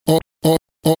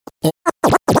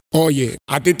Oye,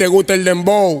 a ti te gusta el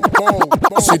dembow,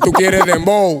 si tú quieres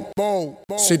dembow,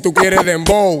 si tú quieres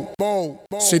dembow,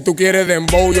 si tú quieres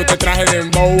dembow, yo te traje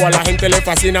dembow. A la gente le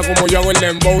fascina como yo hago el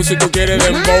dembow. Si tú quieres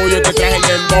dembow, yo te traje el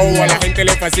dembow. A la gente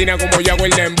le fascina como yo hago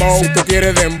el dembow. Si tú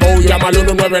quieres dembow, llama al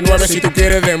 199. Si tú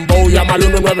quieres dembow, llama al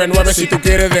 199. Si tú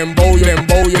quieres dembow,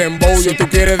 dembow, dembow. Si tú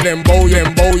quieres dembow,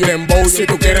 dembow, dembow. Si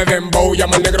tú quieres dembow,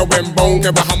 llama al negro bembón,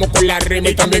 que bajamos con la rima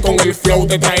y también con el flow.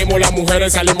 Te traemos las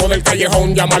mujeres, salimos del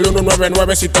callejón. Llama al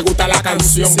 199 si te gusta la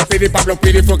canción. Si Pidi Pablo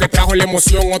Pidi fue que trajo la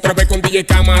emoción. Otra vez con DJ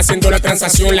Kama haciendo la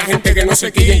transacción. La gente que no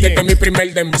se quillen, que este es mi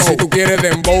primer dembow. Si tú quieres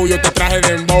dembow, yo te traje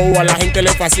dembow. A la gente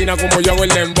le fascina como yo hago el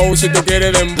dembow. Si tú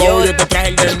quieres dembow, yo te traje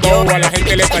el dembow. A la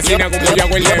gente le fascina como yo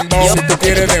hago el dembow. Si tú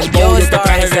quieres dembow, yo te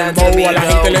traje dembow. A la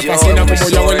gente le fascina como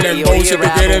yo hago el dembow. Si tú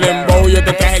quieres dembow, yo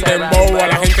te traje el dembow. A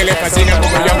la gente le fascina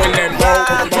como yo hago el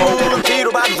dembow. Un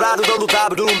tiro va raro, todo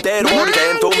sabe de un tero por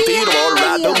dentro. Un tiro por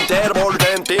rato, un tero por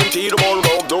dentro. Un tiro por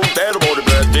rato, un tero por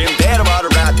dentro. Un tero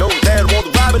por rato, un tero por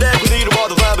rato. Un tiro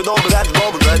por rato, un tero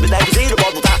por rato. Un tiro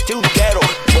por rato, un tero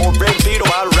por rato. Un tiro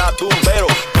por rato, un tero.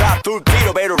 Rato, un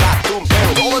tiro, pero rato, un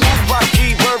tero. Todo el mundo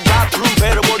aquí, rato, un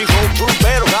tero. Body home, un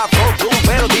tero. Rato, un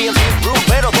tero. DNC, un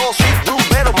tero. Dos, un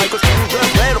tero. Michael, un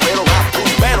tero, pero rato,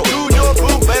 un tero. Junior,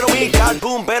 un tero. Mikael,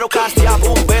 un tero. Castia,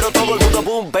 un tero. Todo el mundo,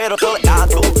 un tero. Todo el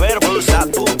mundo, un tero. Pulsar,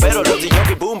 un tero. Los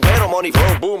DJ, un tero. Money,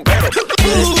 un tero. Yo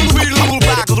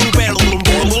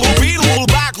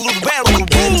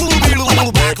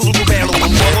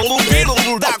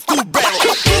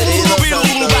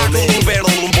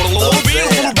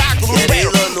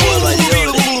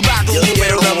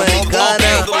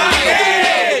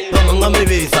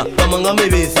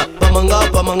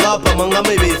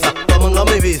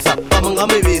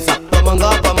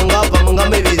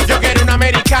quiero una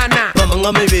americana.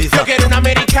 Yo quiero una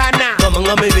americana.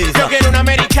 Yo quiero una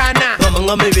americana.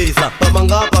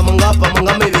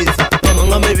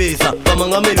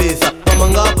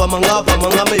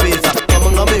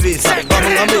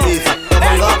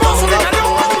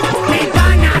 Mi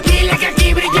pana, dile que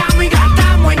aquí brillamos y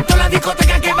gastamos en toda la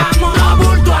discoteca que vamos. No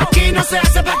bulto, aquí no se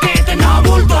hace paquete. No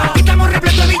bulto, aquí estamos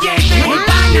repletos de billetes. Mi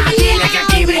pana, dile que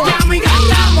aquí brillamos y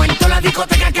gastamos en toda la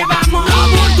discoteca que vamos. No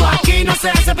bulto, aquí no se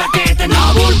hace paquete.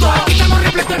 No bulto, aquí estamos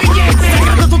repletos de billetes.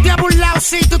 Cuando tú te has burlado,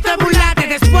 sí, tú te burlaste.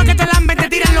 Después que te lamben, te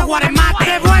tiran los guaremates.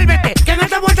 Devuélvete, que en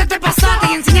esta vuelta te pasaste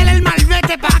y enséñale el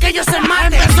malvete pa' que ellos se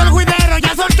maten. Empezó el juidero,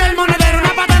 ya solté el monedero.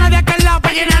 Una patana de aquel lado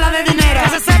pa' llenarla de dinero. Que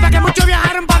se sepa que muchos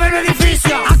viajaron pa' ver el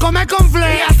edificio, a comer con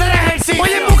flea y a hacer ejercicio. Voy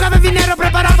en busca de dinero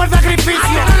preparado por sacrificio.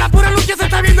 Pero la pura lucha se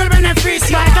está viendo el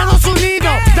beneficio. A Estados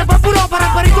Unidos, después puro para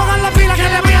el perico hagan la fila que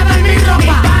le voy a dar mi ropa. Mi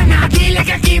pana, dile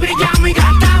que aquí brillamos y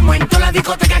gastamos en toda la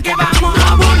discoteca que vamos.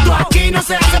 No bulto, aquí no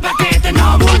se hace paquete.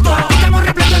 No bulto, aquí estamos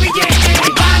repletos de billetes.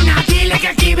 Mi pana, dile que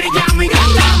aquí brillamos y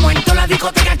gastamos en toda la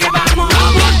discoteca que vamos.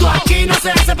 No bulto, aquí no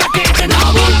se hace paquete.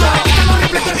 No bulto, aquí estamos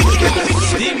repletos de billetes.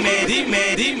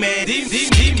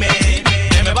 Dime,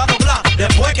 que me va a doblar.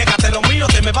 Después que gaste lo mío,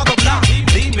 te me va a doblar.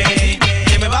 Dime,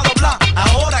 que me va a doblar.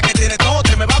 Ahora que tiene todo,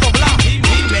 te me va a doblar.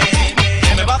 Dime,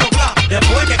 que me va a doblar.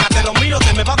 Después que gaste lo mío,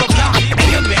 te me va a doblar.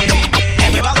 Dime, que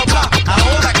me va a doblar.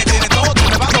 Ahora que tiene todo, te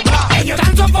me va a doblar. Ellos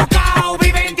están sofocados,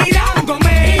 viven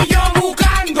tirándome y yo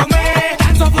buscándome.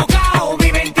 Están sofocados,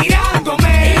 viven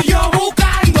tirándome y yo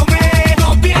buscándome.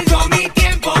 No pierdo mi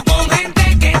tiempo con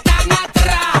gente que están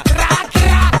atrás.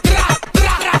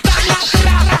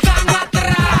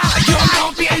 Yo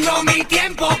no pierdo mi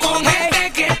tiempo con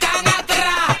gente que están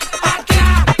atrás.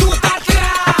 Tú estás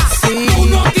atrás. Sí. Tú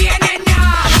no tienes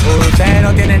nada. Ustedes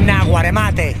no tienen nada,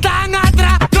 guaremate. Están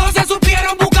atrás, no se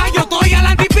supieron buscar. Yo estoy al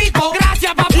antipico.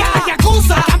 Gracias, papá. La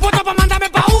yakuza están puestos para mandarme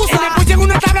pa' USA. Y me puse en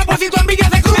una tabla por si tu envidia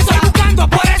se cruza. Estoy buscando,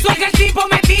 por eso es que el tipo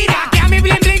me tira. Que a mi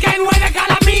blin blin que no es de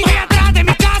calamina. Estoy atrás de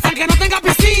mi casa, el que no tenga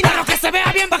piscina. Pero que se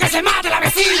vea bien para que se mate la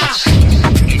vecina.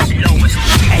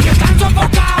 Ellos están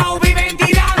sofocados, viven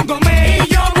tirándome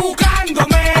y yo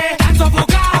buscándome. Están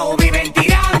sofocados, viven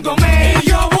tirándome y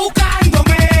yo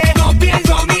buscándome. No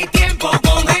pierdo mi tiempo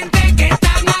con gente que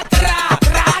están atrás.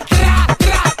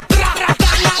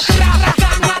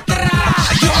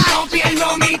 Yo no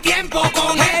pierdo mi tiempo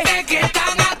con gente que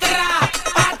están atrás.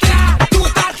 Tú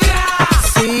estás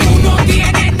atrás. Tú no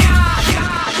tienes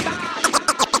nada.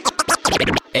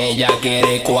 Ella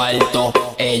quiere cuarto,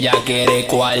 ella quiere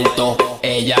cuarto,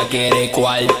 ella quiere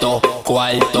cuarto,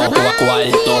 cuarto.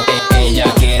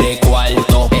 Ella quiere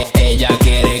cuarto, ella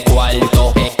quiere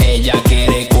cuarto, ella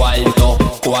quiere cuarto,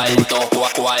 cuarto.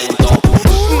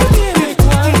 Uno tiene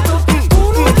cuarto,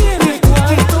 uno tiene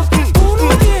cuarto,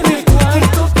 uno tiene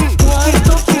cuarto,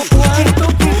 uno tiene cuarto,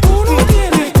 uno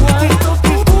tiene cuarto,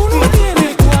 uno tiene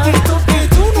cuarto.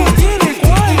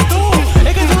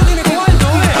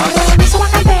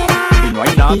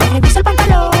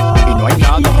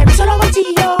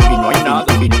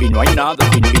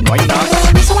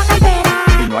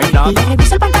 Y le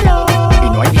reviso el pantalón. Y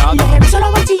no hay nada. Y le reviso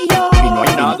los bolsillos. Y no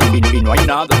hay nada. Y no hay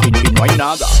nada. Y no hay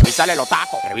nada. Revísale los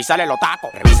tacos. Revísale los tacos.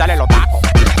 Revísale los tacos.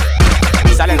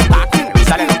 Revísale los tacos.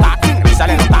 Revísale los tacos.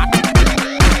 Revísale los tacos.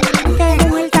 Qué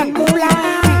mujer tan chula,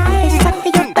 esa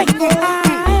que yo tengo.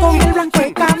 Con el blanco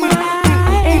de cama.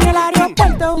 En el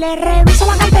aeropuerto. Le reviso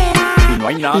la cartera. Y no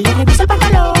hay nada. Y le reviso el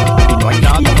pantalón. Y no hay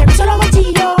nada. Y le reviso los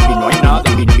bolsillos. Y no hay nada.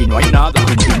 Y no hay nada.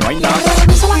 Y no hay nada. Le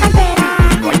reviso la cartera.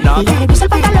 Y no hay nada. Y le reviso el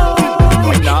pantalón. Y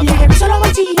no hay nada. Y le reviso los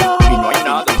bolsillos. Y no hay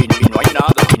nada. Y no hay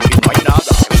nada. Y no hay nada.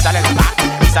 Revísale los tacos.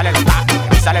 Revísale los tacos.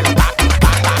 Revísale los tacos.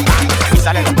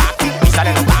 Revísale los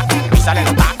tacos. Revísale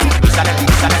los tacos. Revísale los tacos. Revísale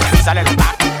los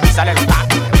tacos. Revísale los tacos. Revísale los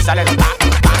tacos. Revísale los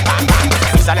tacos.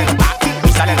 Revísale los tacos.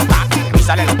 Revísale los tacos.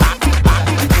 Revísale los tacos.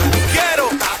 Quiero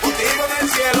estar contigo en el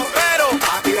cielo, pero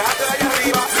a tirarte de allá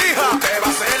arriba, fija, te va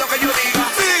a hacer lo que yo diga,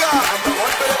 siga, dando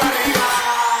golpe de barriga.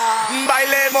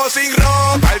 Bailemos sin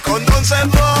ropa, el condón se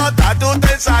bota, tú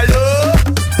te salud.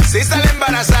 Si sale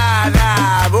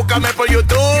embarazada, búscame por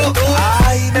YouTube.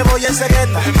 Ay, me voy en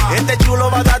cegueta, este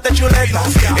chulo va a darte chuleta.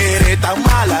 Eres tan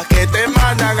mala que te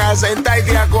mandan a sentar y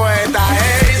te acuestas.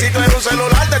 Hey, si tú eres un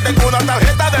celular, te tengo una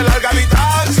tarjeta de larga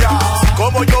distancia.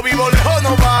 Como yo vivo lejos,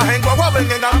 no bajen guagua, ven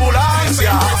en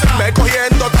ambulancia. Me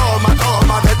cogiendo,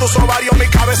 toma, de tus ovarios mi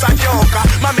cabeza choca.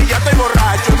 Mami, ya estoy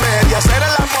borracho, en media hacer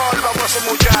el amor, vamos a ser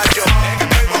muchachos. Es que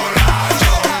estoy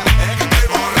borracho,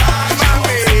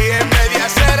 mami, en media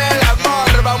hacer el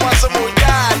amor, vamos a ser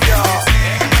muchachos.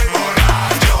 Es que estoy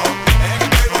borracho,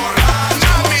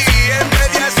 mami, en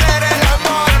media hacer el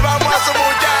amor, vamos a ser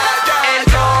muchachos. El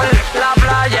sol, la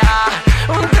playa,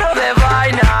 un tro de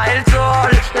vaina. El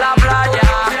sol, la playa,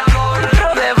 un tro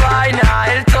de vaina.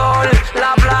 El sol,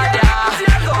 la playa,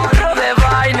 un tro de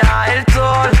vaina. El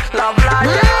sol, la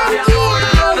playa, un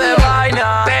tro de vaina.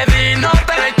 Te di, no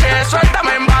te le eché,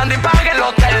 suéltame en banda y pague el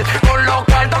hotel. Con los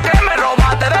cuartos que me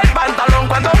robaste del pantalón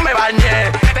cuando me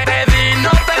bañé. Te di,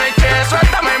 no te le eché,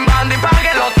 suéltame en banda y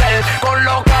pague el hotel. Con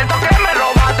los cuartos que me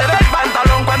robaste del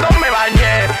pantalón cuando me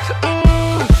bañé.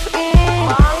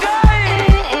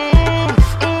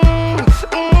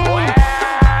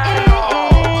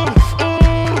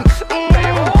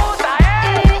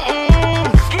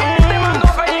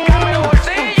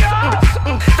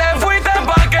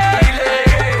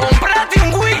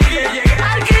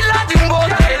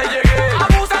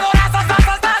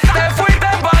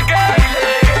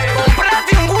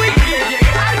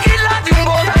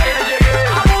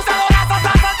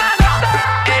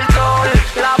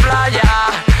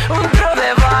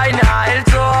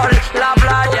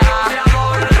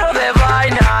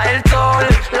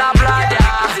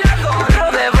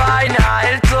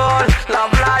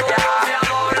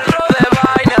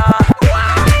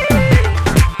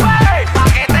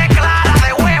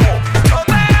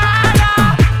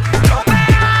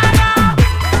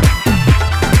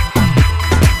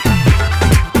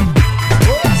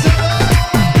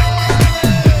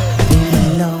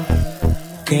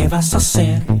 ¿Qué vas a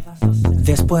hacer?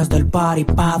 Después del party,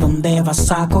 ¿pa' dónde vas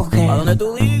a coger? Pa' donde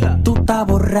tú digas. Tú estás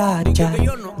borracha, Que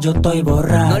yo no. yo estoy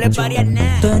borracho. No le paré a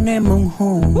nada. Tenemos un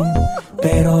humo,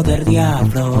 pero del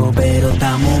diablo, pero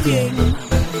estamos bien.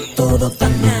 Todo está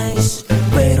nice,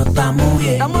 pero estamos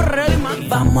bien. Estamos ready, man.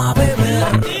 Vamos a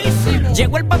beber.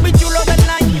 Llegó el papi chulo del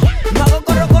año. No hago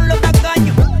corro con los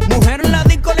tacaños. Mujer en la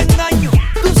disco le engaño.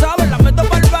 Tú sabes, la meto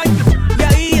para el baño. Y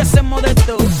ahí hacemos de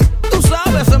todo. Tú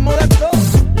sabes, hacemos de todo.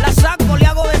 La saco, le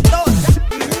hago de todo.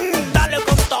 Dale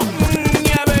con todo.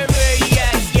 Yeah, bebé,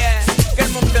 yeah, yeah. Que el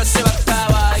mundo se va a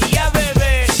acabar. Yeah,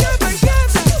 bebé.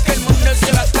 Que el mundo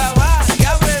se va a acabar.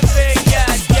 Yeah, bebé, yeah,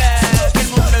 yeah. Que el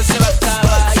mundo se va a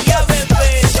acabar. Yeah,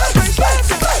 bebé.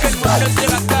 Que el mundo se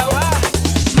va a acabar.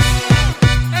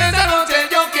 Esta noche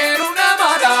yo quiero una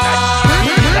mala.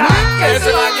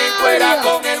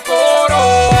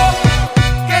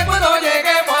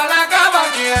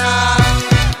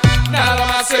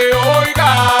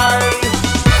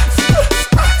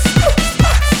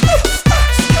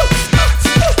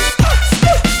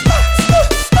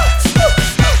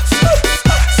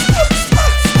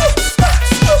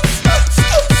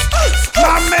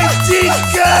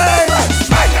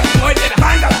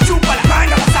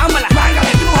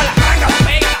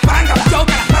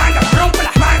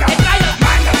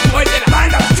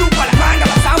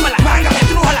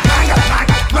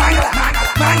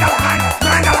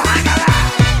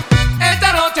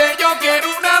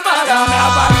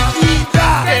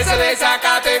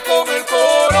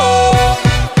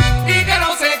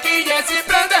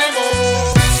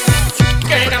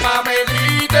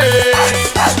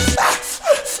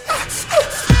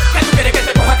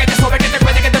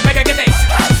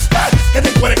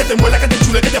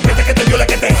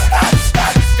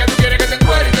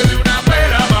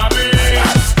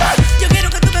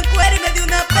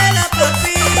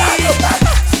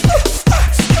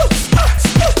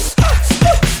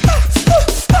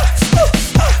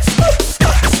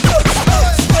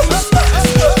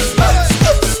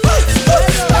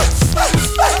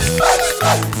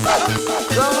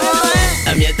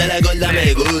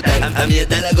 A mí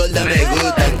esta la gorda me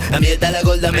gustan. A mí esta la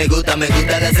gorda me gusta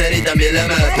la serie y también la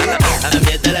mato. A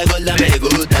mí esta la gorda me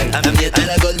gustan. A mí esta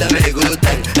la gorda me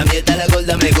gustan. A mí esta la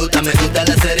gorda me gusta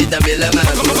la serie y también la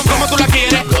mato. ¿Cómo tú la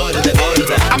quieres? Gorda,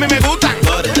 gorda. A mí me gustan.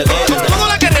 Gorda, gorda. ¿Cómo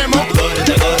la queremos?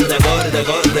 Gorda, gorda, gorda,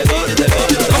 gorda, gorda,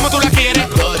 gorda. ¿Cómo tú la quieres?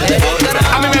 Gorda,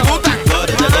 gorda. A mí me gustan.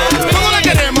 ¿Cómo la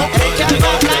queremos?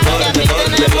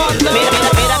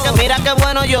 Mira qué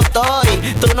bueno yo estoy.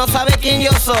 Tú no sabes quién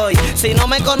yo soy. Si no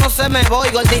me conoces me voy.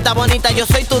 Gordita bonita, yo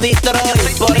soy tu destroy.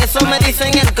 Por eso me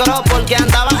dicen el cross, porque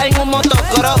andaba en un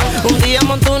motocross. Un día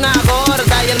monté una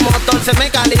gorda y el motor se me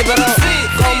calibró.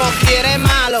 Como quiere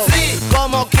malo,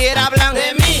 como quiera hablan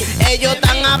de mí. Ellos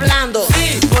están hablando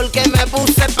porque me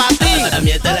puse pa' ti. A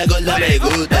mí esta la gorda me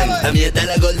gustan. A mí esta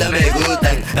la gorda me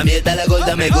gustan. A mí esta la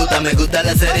gorda me gusta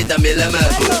la serie y también la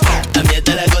mato. A mí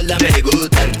esta la gorda me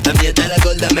gustan. A mí esta la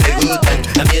gorda me gustan.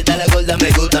 A mí esta la gorda me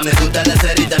gusta la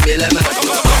serie y también la mato.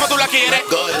 ¿Cómo tú la quieres?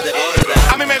 Gorda,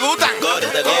 gorda. A mí me gustan.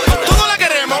 Gorda, gorda. ¿Cómo la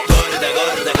queremos? Gorda,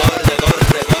 gorda, gorda,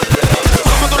 gorda, gorda.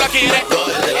 ¿Cómo tú la quieres?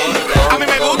 Gorda, gorda. A mí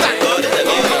me gustan. Gorda,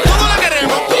 gorda. ¿Cómo la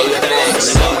queremos?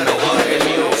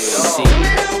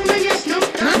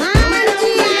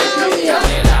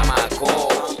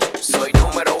 Soy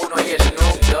número uno y el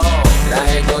Snoop Dogg.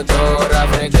 Traje cotorra,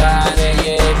 africana y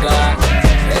yeca.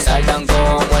 Resaltan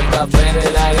como el café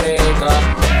de la greca.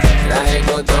 Traje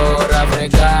cotorra,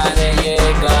 africana y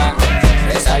yeca.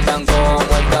 Resaltan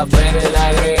como el café de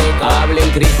la greca. Hablen,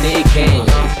 critiquen,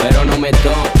 pero no me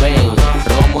topen.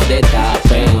 Romo de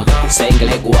tapen,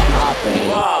 sengle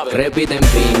guapen. Repiten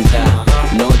pinta,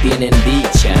 no tienen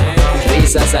dicha.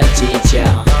 Risa salchicha,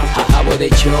 jajabo de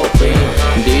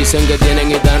shopping. Dicen que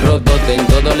tienen y tan rototen,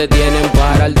 todo le tienen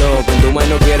para el dope. Tu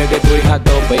mano quiere que tu hija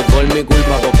tope y por mi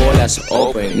culpa popolas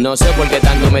open. No sé por qué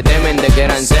tanto me temen de que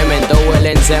eran cemento,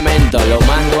 huelen cemento. Lo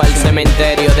mando al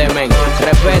cementerio de men.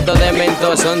 Respeto de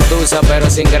mento, son tusa pero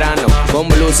sin grano. Con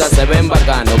blusa se ven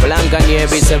bacano, blanca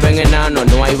nieve y se ven enano.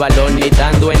 No hay balón ni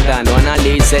tanto entano,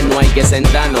 analice, no hay que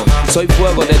sentarnos. Soy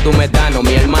fuego de tu metano,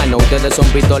 mi hermano. Ustedes son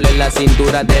pistolas en la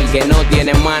cintura del que no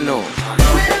tiene mano.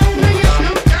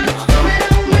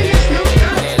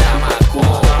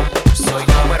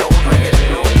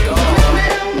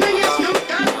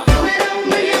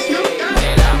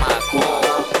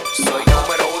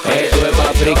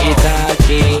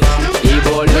 Friquitaki y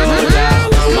bolola,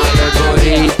 malo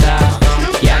gorita,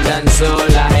 que andan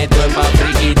sola. Esto es pa'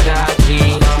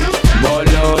 friquitaki,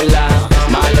 bolola,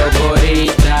 malo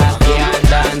gorita, que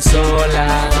andan sola.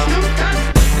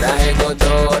 Traje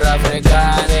cotorra,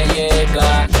 africana y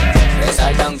yeca,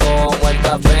 resaltan como el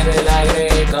café de la